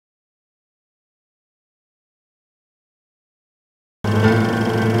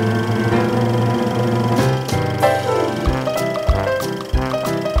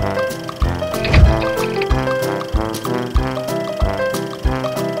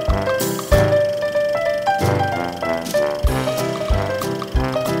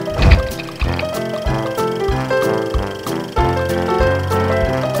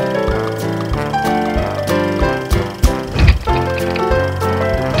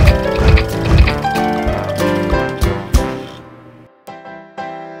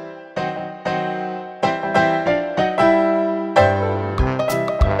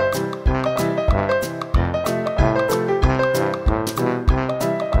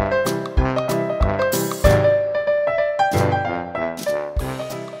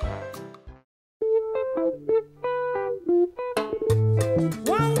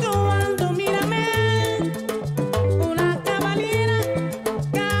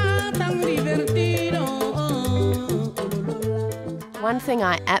thing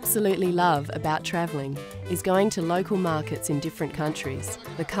I absolutely love about travelling is going to local markets in different countries.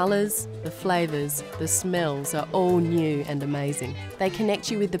 The colours, the flavours, the smells are all new and amazing. They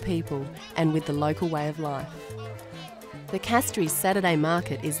connect you with the people and with the local way of life. The Castries Saturday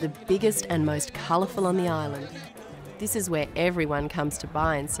Market is the biggest and most colourful on the island. This is where everyone comes to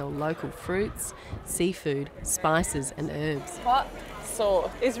buy and sell local fruits, seafood, spices and herbs. Hot? So,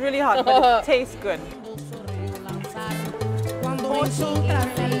 it's really hot, but it tastes good.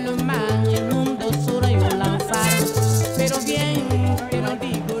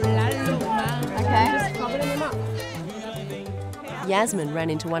 Yasmin ran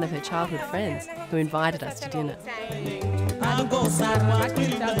into one of her childhood friends who invited us to dinner.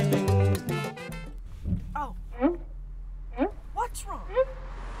 Oh. What's wrong?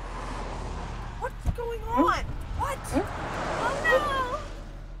 What's going on? What? Oh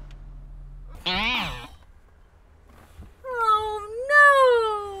no!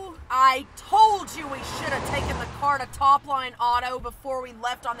 Oh no! I told you we should have taken the car to Top Line Auto before we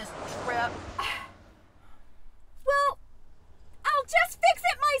left on this trip. Well, I'll just fix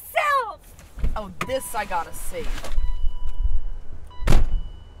it myself! Oh, this I gotta see.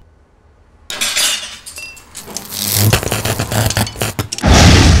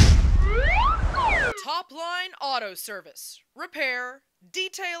 Top Line Auto Service, repair,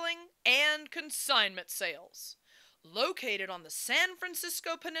 detailing, and consignment sales. Located on the San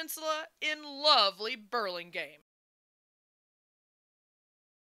Francisco Peninsula in lovely Burlingame.